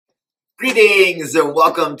Greetings and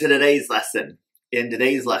welcome to today's lesson. In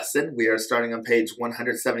today's lesson, we are starting on page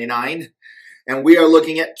 179, and we are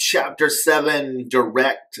looking at chapter 7,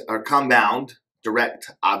 compound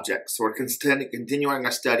direct objects. So we're continuing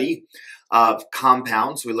our study of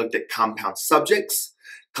compounds. We looked at compound subjects,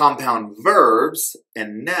 compound verbs,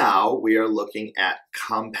 and now we are looking at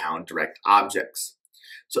compound direct objects.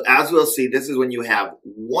 So as we'll see, this is when you have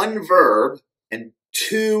one verb and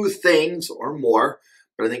two things or more,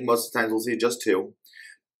 but I think most of the times we'll see just two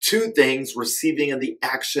things receiving the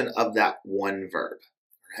action of that one verb,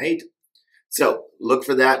 right? So look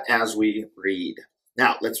for that as we read.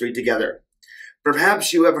 Now let's read together.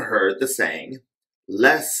 Perhaps you have heard the saying,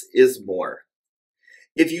 less is more.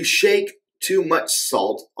 If you shake too much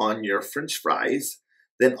salt on your French fries,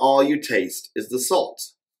 then all you taste is the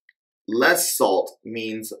salt. Less salt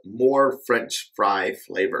means more French fry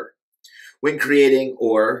flavor. When creating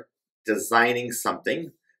or designing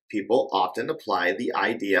something, people often apply the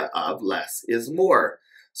idea of less is more,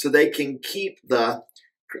 so they can keep the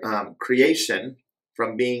creation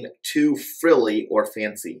from being too frilly or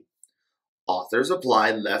fancy. Authors apply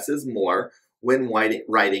less is more when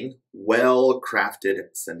writing well-crafted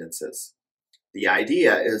sentences. The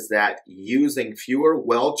idea is that using fewer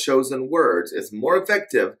well-chosen words is more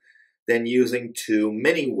effective than using too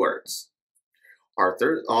many words.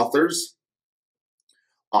 Authors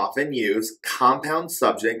often use compound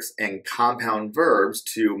subjects and compound verbs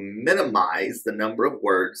to minimize the number of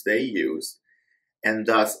words they use and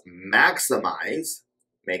thus maximize,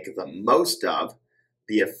 make the most of,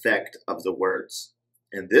 the effect of the words.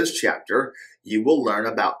 In this chapter, you will learn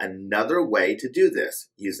about another way to do this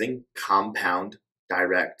using compound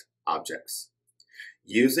direct objects.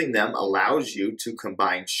 Using them allows you to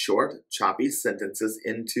combine short, choppy sentences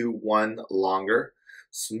into one longer,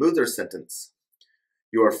 smoother sentence.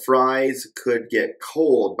 Your fries could get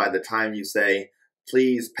cold by the time you say,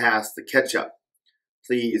 please pass the ketchup.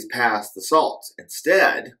 Please pass the salt.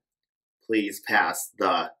 Instead, please pass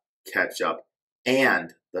the ketchup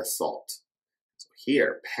and the salt. So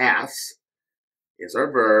here, pass is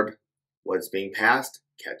our verb. What's being passed?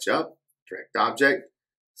 Ketchup, direct object,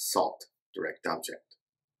 salt, direct object.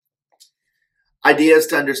 Ideas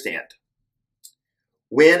to understand.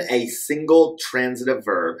 When a single transitive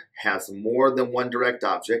verb has more than one direct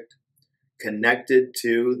object connected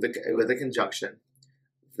with a conjunction,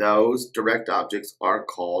 those direct objects are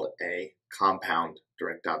called a compound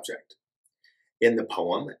direct object. In the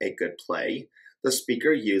poem, A Good Play, the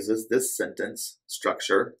speaker uses this sentence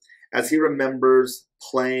structure as he remembers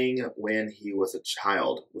playing when he was a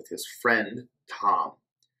child with his friend Tom.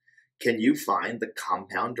 Can you find the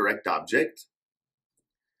compound direct object?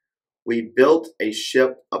 We built a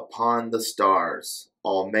ship upon the stars,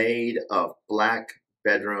 all made of black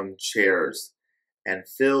bedroom chairs, and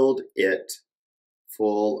filled it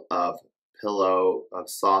full of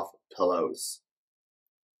soft pillows.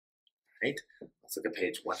 Right? Let's look at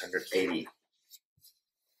page 180.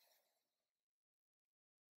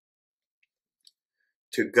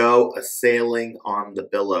 To go a-sailing on the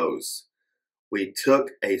billows, we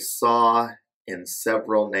took a saw and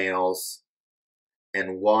several nails,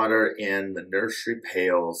 and water in the nursery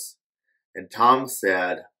pails. And Tom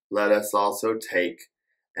said, let us also take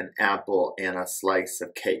an apple and a slice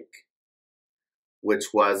of cake,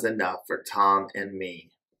 which was enough for Tom and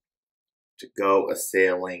me to go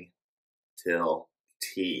a-sailing till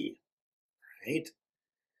tea. Right?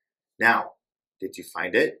 Now, did you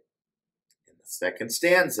find it? In the second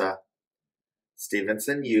stanza,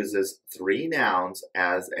 Stevenson uses three nouns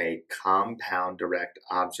as a compound direct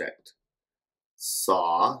object.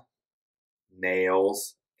 Saw,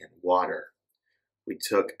 nails, and water. We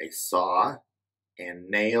took a saw and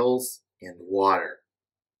nails and water,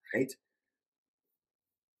 right?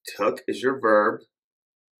 Took is your verb,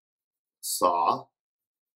 saw,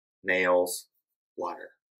 nails,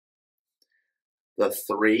 water. All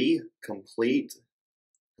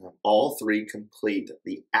three complete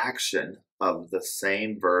the action of the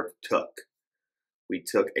same verb took. We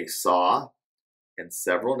took a saw and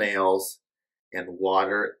several nails and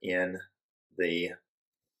water in the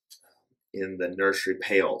nursery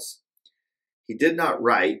pails. He did not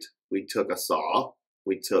write, we took a saw,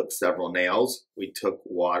 we took several nails, we took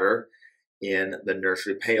water in the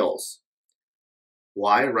nursery pails.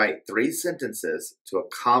 Why write three sentences to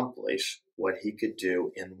accomplish what he could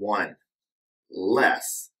do in one?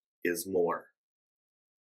 Less is more.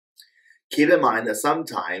 Keep in mind that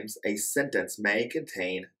sometimes a sentence may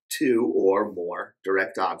contain two or more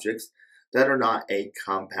direct objects that are not a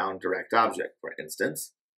compound direct object. For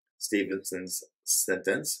instance, Stevenson's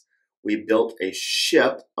sentence, we built a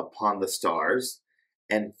ship upon the stars,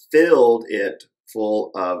 and filled it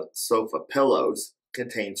full of sofa pillows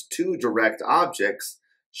contains two direct objects,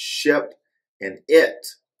 ship and it.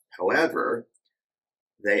 However,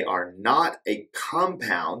 they are not a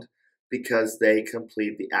compound because they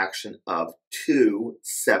complete the action of two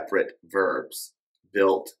separate verbs,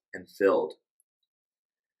 built and filled.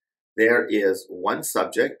 There is one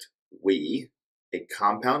subject, we, a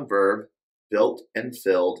compound verb, built and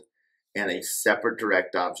filled, and a separate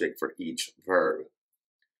direct object for each verb.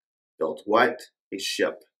 Built what? A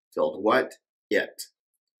ship. Filled what? It.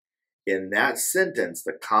 In that sentence,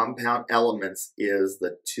 the compound elements is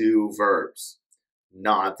the two verbs,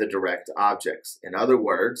 not the direct objects. In other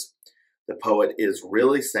words, the poet is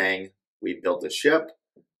really saying, we built a ship,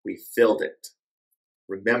 we filled it.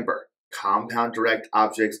 Remember, compound direct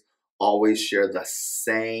objects always share the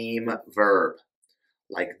same verb.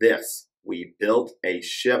 Like this, we built a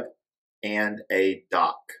ship and a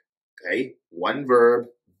dock. Okay, one verb,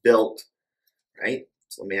 built, right?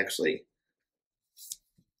 So let me actually,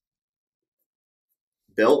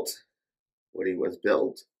 built, Woody was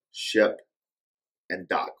built, ship, and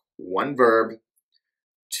dock. One verb,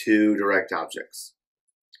 two direct objects.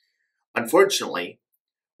 Unfortunately,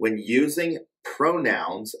 when using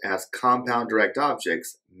pronouns as compound direct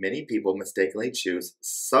objects, many people mistakenly choose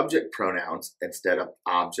subject pronouns instead of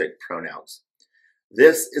object pronouns.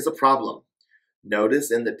 This is a problem.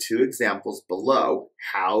 Notice in the two examples below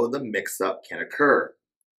how the mix-up can occur.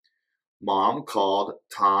 Mom called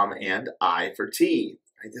Tom and I for tea.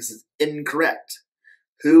 Right? This is incorrect.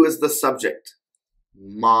 Who is the subject?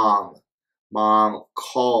 Mom. Mom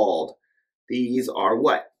called. These are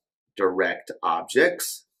what? Direct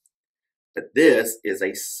objects. But this is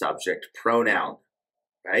a subject pronoun,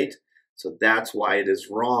 right? So that's why it is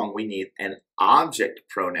wrong. We need an object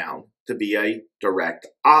pronoun to be a direct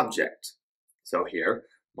object. So here,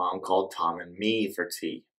 Mom called Tom and me for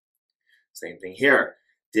tea. Same thing here.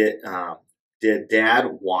 Did Dad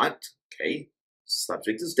want? Okay,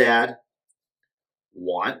 subject is Dad.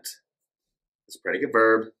 Want is predicate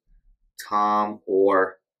verb. Tom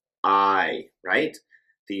or I, right?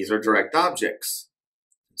 These are direct objects.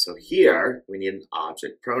 So here, we need an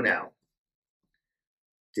object pronoun.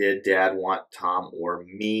 Did Dad want Tom or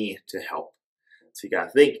me to help? So you gotta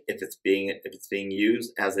think, if it's being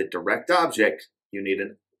used as a direct object, you need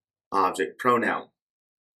an object pronoun.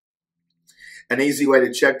 An easy way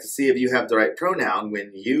to check to see if you have the right pronoun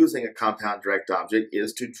when using a compound direct object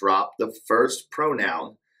is to drop the first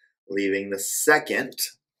pronoun, leaving the second.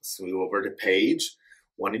 So we go over to page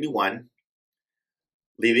 181,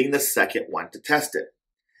 leaving the second one to test it.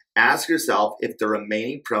 Ask yourself if the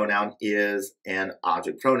remaining pronoun is an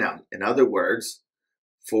object pronoun. In other words,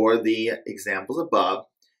 for the examples above,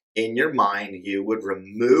 in your mind, you would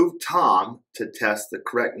remove Tom to test the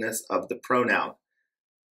correctness of the pronoun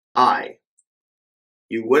I.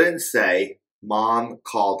 You wouldn't say, Mom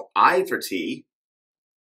called I for tea.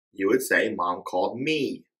 You would say, Mom called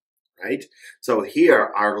me, right? So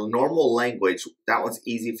here, our normal language, that one's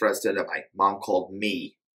easy for us to identify. Mom called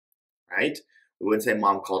me, right? We wouldn't say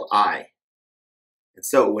Mom called I. And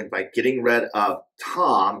so by getting rid of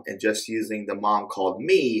Tom and just using the Mom called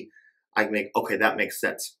me, I can make, okay, that makes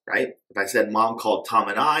sense, right? If I said Mom called Tom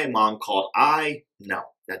and I, Mom called I, no,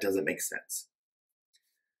 that doesn't make sense.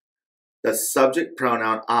 The subject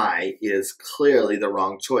pronoun I is clearly the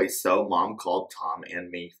wrong choice, so Mom called Tom and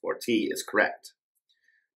me for tea is correct.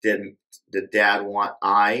 Did Dad want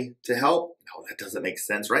I to help? No, that doesn't make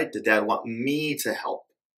sense, right? Did Dad want me to help?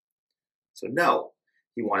 So no,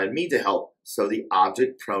 he wanted me to help, so the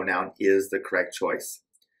object pronoun is the correct choice.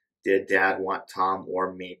 Did Dad want Tom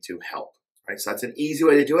or me to help? Right, so that's an easy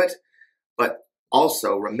way to do it, but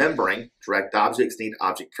also remembering direct objects need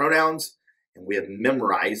object pronouns, and we have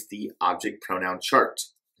memorized the object pronoun chart.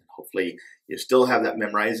 Hopefully you still have that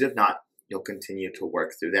memorized. If not, you'll continue to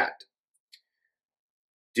work through that.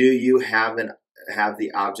 Do you have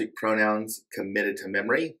the object pronouns committed to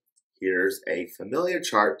memory? Here's a familiar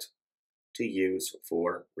chart to use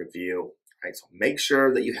for review. All right, so make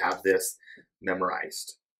sure that you have this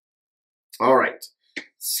memorized. All right,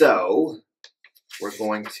 so we're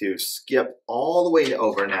going to skip all the way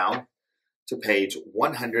over now to page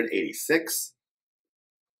 186,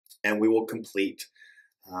 and we will complete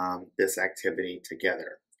this activity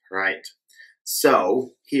together. All right,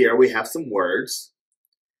 so here we have some words,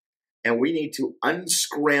 and we need to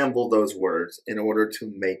unscramble those words in order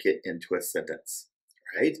to make it into a sentence,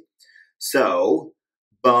 right? So,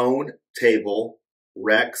 bone, table,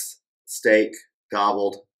 Rex, steak,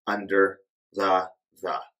 gobbled, under, the.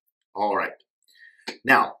 All right.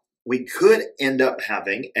 Now, we could end up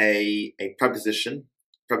having a prepositional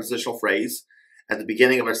phrase at the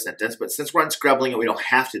beginning of our sentence, but since we're unscrabbling it, we don't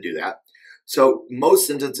have to do that. So most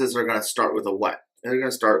sentences are going to start with a what? They're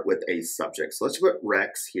going to start with a subject. So let's put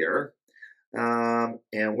Rex here. And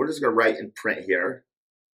we're just going to write in print here.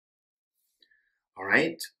 All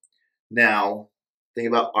right. Now, think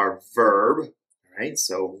about our verb. All right.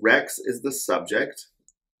 So Rex is the subject.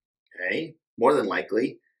 Okay. More than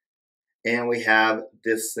likely. And we have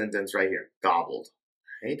this sentence right here, gobbled.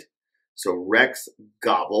 Right. So Rex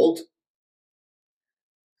gobbled.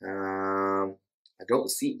 I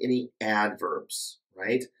don't see any adverbs,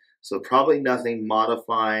 right? So probably nothing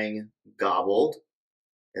modifying gobbled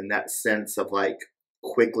in that sense of like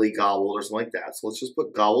quickly gobbled or something like that. So let's just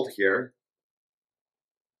put gobbled here.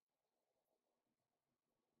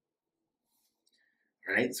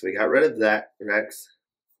 All right, so we got rid of that, Rex.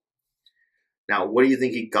 Now, what do you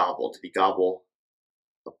think he gobbled? Did he gobble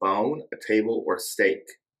a bone, a table, or a steak?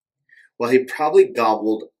 Well, he probably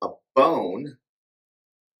gobbled a bone,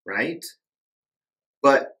 right?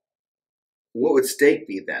 But what would steak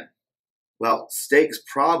be then? Well, steak's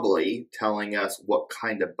probably telling us what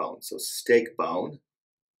kind of bone. So steak bone.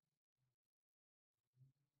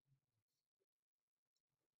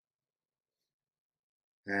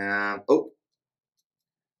 Oh,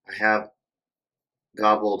 I have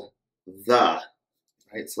gobbled the.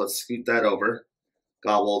 Right, so let's scoot that over.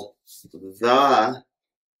 Gobbled the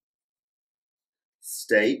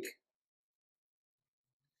steak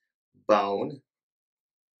bone.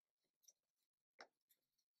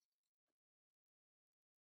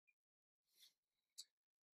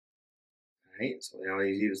 All right, so we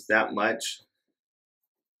only use that much.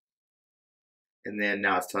 And then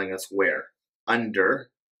now it's telling us where. Under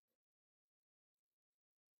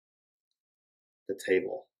the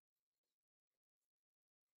table.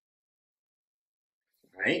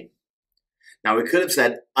 All right. Now we could have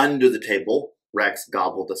said under the table, Rex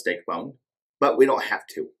gobbled the steak bone, but we don't have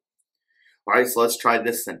to. All right, so let's try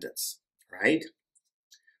this sentence. All right.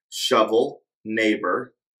 Shovel,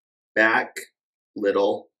 neighbor, back,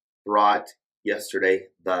 little, brought, yesterday,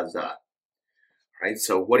 the. All right,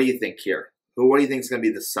 so what do you think here? What do you think is going to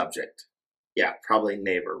be the subject? Yeah, probably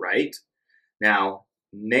neighbor, right? Now,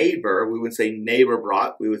 neighbor, we would say neighbor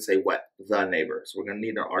brought. We would say what? The neighbor. So we're going to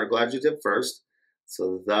need our article adjective first.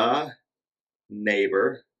 So the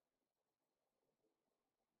neighbor,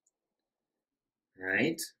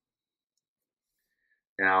 right?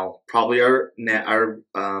 Now, probably our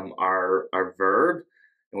verb,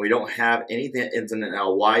 and we don't have anything that ends in an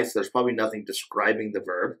ly, so there's probably nothing describing the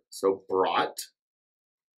verb. So brought.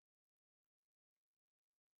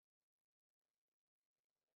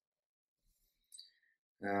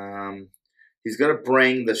 He's going to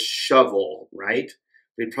bring the shovel, right?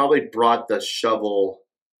 We probably brought the shovel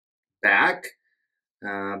back,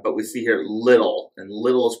 but we see here little, and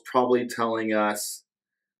little is probably telling us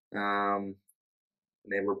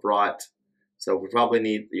neighbor brought. So we probably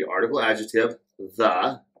need the article adjective,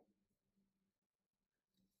 the,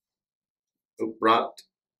 who brought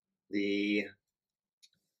the,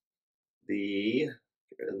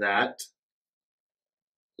 that,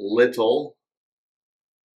 little,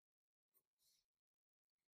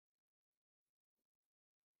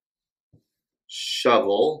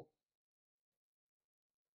 shovel,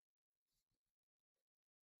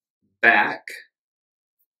 back,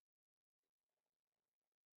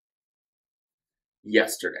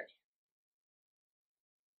 yesterday.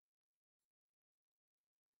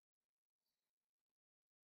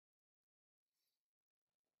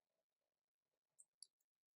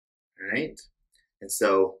 All right. And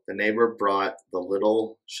so the neighbor brought the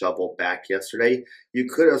little shovel back yesterday. You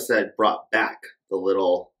could have said brought back the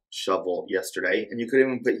little shovel yesterday. And you could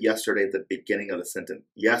even put yesterday at the beginning of the sentence.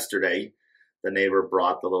 Yesterday, the neighbor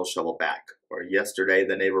brought the little shovel back. Or yesterday,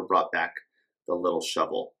 the neighbor brought back the little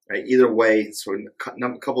shovel. Right? Either way, so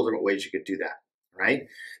a couple different ways you could do that. Right?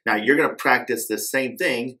 Now you're going to practice this same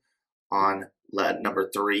thing on number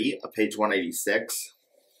 3 of page 186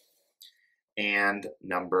 and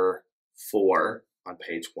number 4 on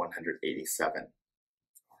page 187. All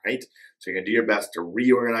right, so you're going to do your best to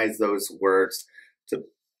reorganize those words to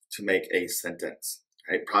make a sentence.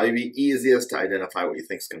 All right, probably be easiest to identify what you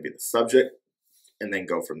think is going to be the subject and then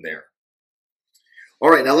go from there.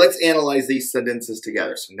 All right, now let's analyze these sentences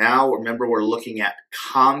together. So now remember we're looking at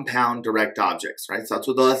compound direct objects, right? So that's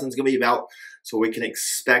what the lesson's going to be about, so we can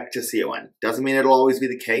expect to see one. Doesn't mean it'll always be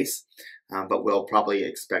the case, but we'll probably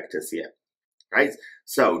expect to see it. Right?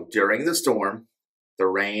 So during the storm, the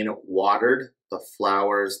rain watered the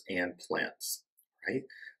flowers and plants. Right?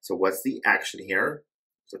 So what's the action here?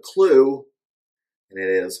 It's a clue, and it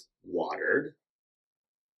is watered.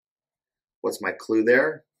 What's my clue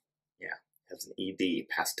there? Yeah, has an ED,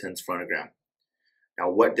 past tense phonogram. Now,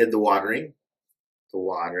 what did the watering? The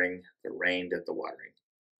rain did the watering.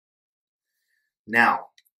 Now,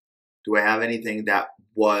 do I have anything that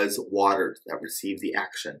was watered, that received the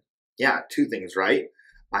action? Yeah, two things, right?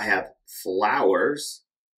 I have flowers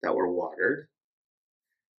that were watered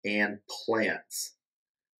and plants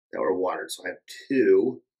that were watered. So I have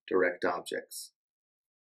two direct objects.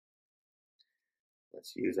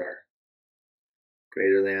 Let's use our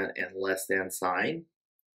greater than and less than sign.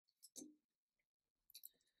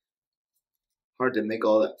 Hard to make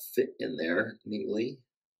all that fit in there neatly.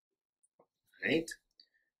 Right?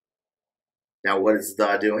 Now, what is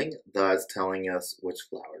the doing? The is telling us which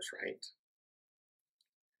flowers, right?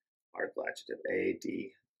 Article adjective, A,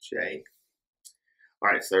 D, J.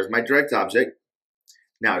 All right, so there's my direct object.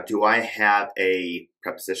 Now, do I have a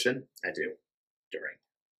preposition? I do. During.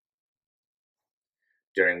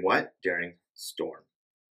 During what? During storm.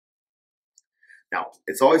 Now,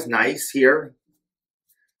 it's always nice here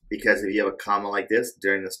because if you have a comma like this,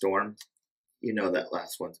 during the storm, you know that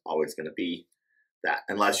last one's always going to be that,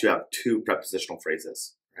 unless you have two prepositional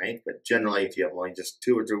phrases, right? But generally, if you have only just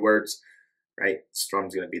 2 or 3 words, right,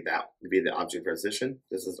 storm's going to be that, be the object preposition.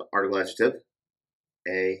 This is an article adjective,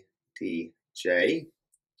 A, D, J.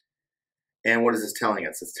 And what is this telling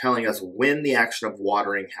us? It's telling us when the action of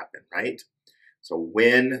watering happened, right? So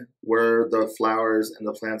when were the flowers and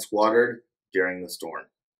the plants watered? During the storm.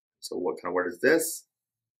 So what kind of word is this?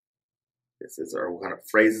 This is, or what kind of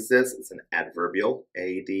phrase is this? It's an adverbial,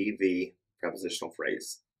 ADV, prepositional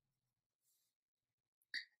phrase.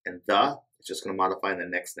 And the is just going to modify the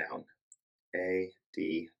next noun,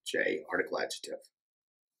 ADJ, article adjective.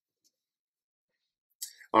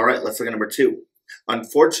 All right, let's look at number 2.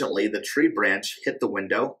 Unfortunately, the tree branch hit the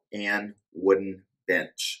window and wooden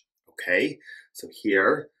bench. Okay, so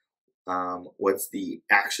here, what's the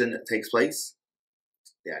action that takes place?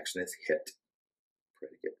 The action is hit.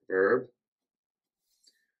 Predicate verb.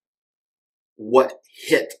 What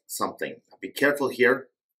hit something? Now be careful here.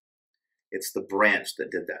 It's the branch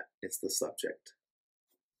that did that. It's the subject.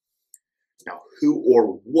 Now, who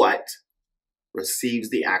or what receives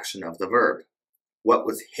the action of the verb? What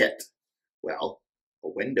was hit? Well, a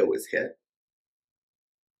window was hit.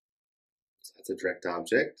 So that's a direct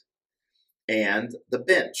object. And the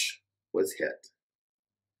bench was hit.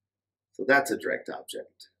 So that's a direct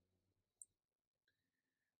object.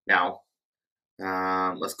 Now,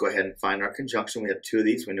 let's go ahead and find our conjunction. We have 2 of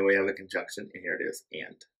these. We know we have a conjunction, and here it is,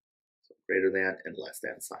 and. So greater than and less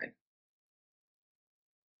than sign.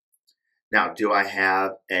 Now, do I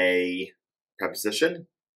have a preposition?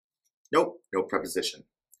 Nope, no preposition.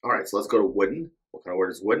 All right, so let's go to wooden. What kind of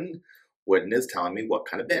word is wooden? Wooden is telling me what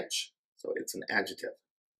kind of bench. So it's an adjective.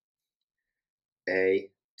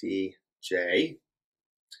 A, D, J.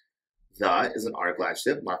 The is an article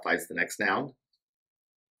adjective, modifies the next noun.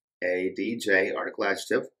 A, D, J, article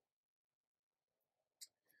adjective.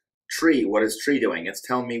 Tree, what is tree doing? It's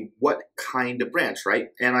telling me what kind of branch, right?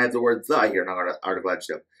 And I have the word the here, not article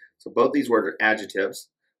adjective. So both these words are adjectives,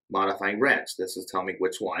 modifying branch. This is telling me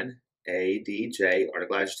which one. A, D, J,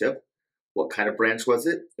 article adjective. What kind of branch was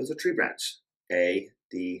it? It was a tree branch. A,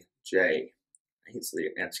 D, J. Right, so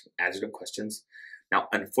they're answering adjective questions. Now,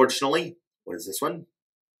 unfortunately, what is this one?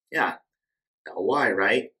 Yeah, L-Y,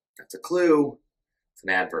 right? That's a clue. It's an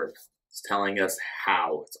adverb. It's telling us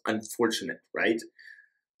how. It's unfortunate, right?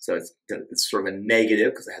 So it's sort of a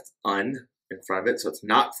negative because it has un in front of it. So it's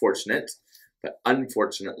not fortunate, but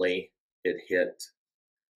unfortunately, it hit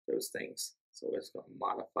those things. So it's going to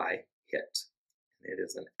modify hit. It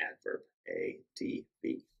is an adverb,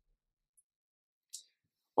 A-D-V.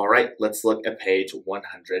 All right, let's look at page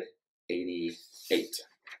 188.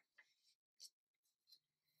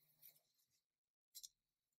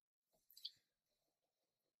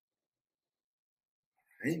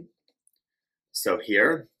 Right. So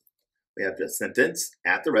here we have the sentence,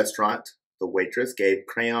 at the restaurant, the waitress gave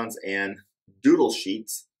crayons and doodle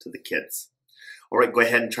sheets to the kids. All right, go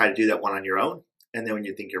ahead and try to do that one on your own. And then when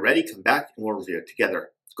you think you're ready, come back and we'll review it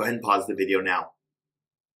together. Go ahead and pause the video now.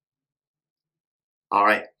 All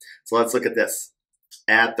right, so let's look at this.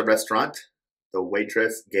 At the restaurant, the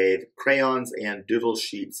waitress gave crayons and doodle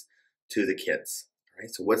sheets to the kids. All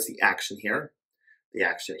right, so what's the action here? The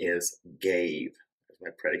action is gave. There's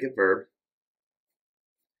my predicate verb.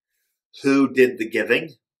 Who did the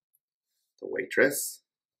giving? The waitress.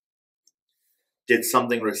 Did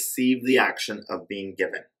something receive the action of being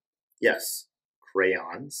given? Yes,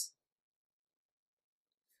 crayons.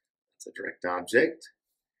 That's a direct object.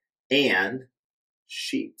 And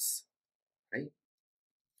sheets, right?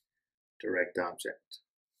 Direct object.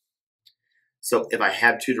 So if I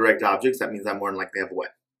have two direct objects, that means I'm more than likely to have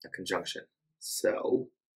what? A conjunction. So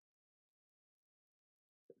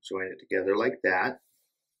join it together like that.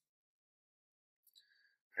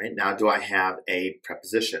 All right, now do I have a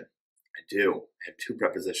preposition? I do. I have two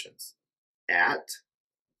prepositions, at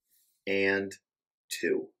and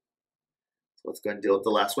to. So let's go ahead and deal with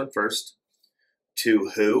the last one first.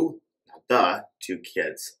 To who? Not the, to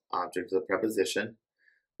kids. Object of the preposition,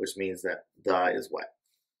 which means that the is what?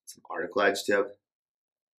 It's an article adjective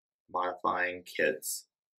modifying kids.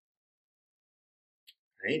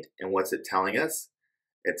 Right? And what's it telling us?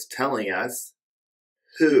 It's telling us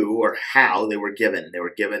who or how they were given. They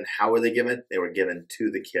were given, how were they given? They were given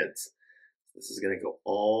to the kids. This is going to go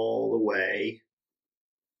all the way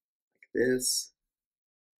like this,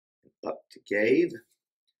 up to gave.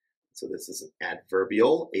 So this is an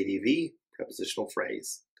adverbial, ADV, prepositional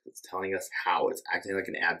phrase. It's telling us how. It's acting like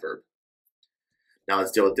an adverb. Now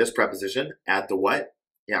let's deal with this preposition. At the what?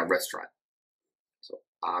 Yeah, restaurant. So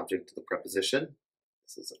object of the preposition.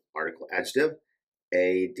 This is an article adjective.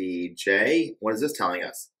 ADJ. What is this telling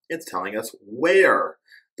us? It's telling us where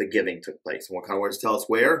the giving took place. And what kind of words tell us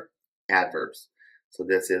where? Adverbs. So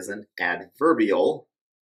this is an adverbial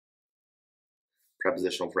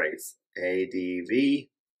prepositional phrase. ADV,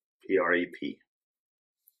 PREP.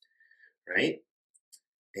 Right?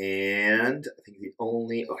 And I think the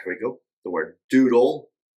only, oh, here we go. The word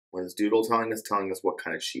doodle. What is doodle telling us? Telling us what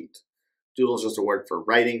kind of sheet. Doodle is just a word for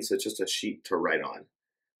writing, so it's just a sheet to write on.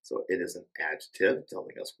 So it is an adjective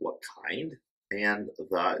telling us what kind, and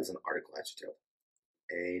the is an article adjective,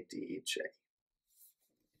 ADJ.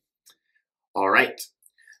 All right,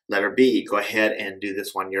 letter B, go ahead and do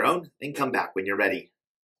this on your own and come back when you're ready.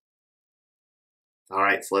 All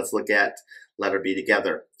right, so let's look at letter B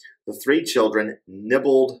together. The three children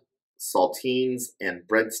nibbled saltines and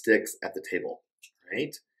breadsticks at the table,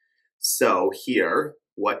 right? So here,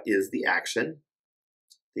 what is the action?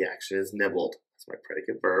 The action is nibbled. That's my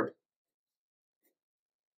predicate verb.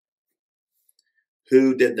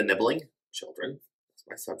 Who did the nibbling? Children. That's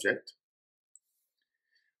my subject.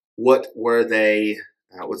 What were they?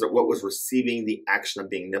 What was receiving the action of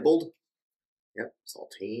being nibbled? Yep,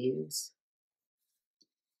 saltines.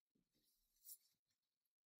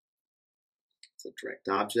 It's a direct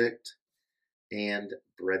object. And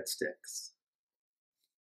breadsticks.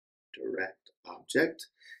 Direct object.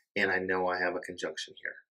 And I know I have a conjunction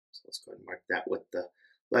here. So let's go ahead and mark that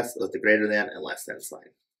with the greater than and less than sign.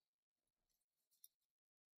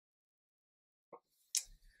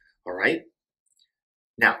 All right.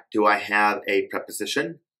 Now, do I have a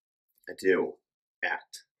preposition? I do.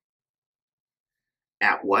 At.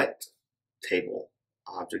 At what? Table.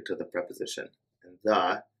 Object of the preposition. And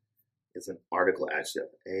the is an article adjective.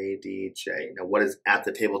 ADJ. Now, what is at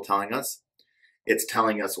the table telling us? It's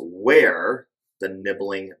telling us where the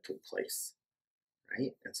nibbling took place.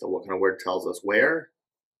 Right? And so what kind of word tells us where?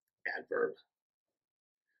 Adverb.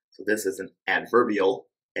 So this is an adverbial,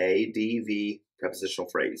 ADV, prepositional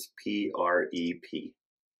phrase, PREP.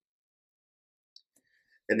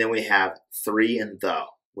 And then we have three and the.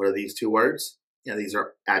 What are these two words? Yeah, these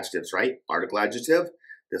are adjectives, right? Article adjective.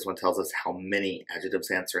 This one tells us how many. Adjectives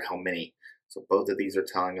answer how many. So both of these are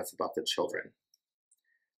telling us about the children.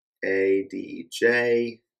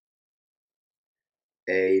 ADJ,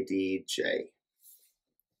 ADJ.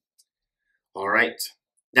 All right.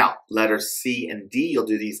 Now, letters C and D, you'll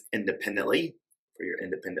do these independently for your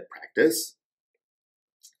independent practice.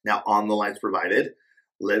 Now, on the lines provided,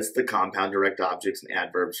 list the compound direct objects and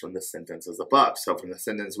adverbs from the sentences above. So from the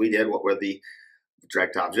sentence we did, what were the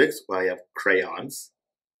direct objects? Well, you have crayons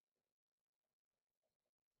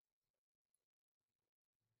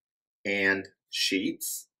and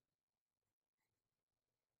sheets.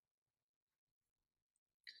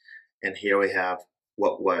 And here we have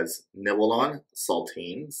what was nibbled on,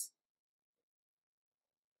 saltines.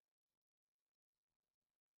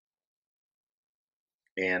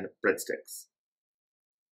 And breadsticks.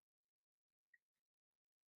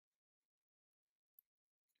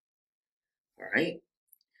 All right.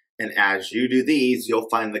 And as you do these, you'll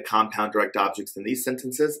find the compound direct objects in these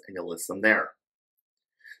sentences and you'll list them there.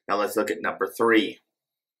 Now let's look at number 3.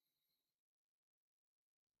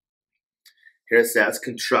 Here it says,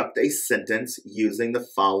 construct a sentence using the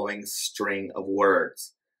following string of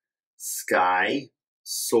words. Sky,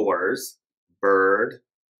 soars, bird,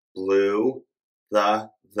 blue, the,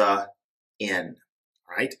 in.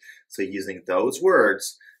 All right? So using those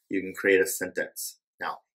words, you can create a sentence.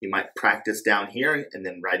 Now, you might practice down here and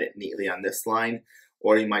then write it neatly on this line,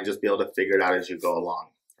 or you might just be able to figure it out as you go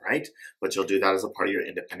along. All right? But you'll do that as a part of your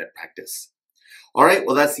independent practice. All right,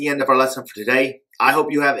 well, that's the end of our lesson for today. I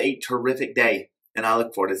hope you have a terrific day, and I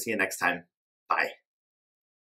look forward to seeing you next time. Bye.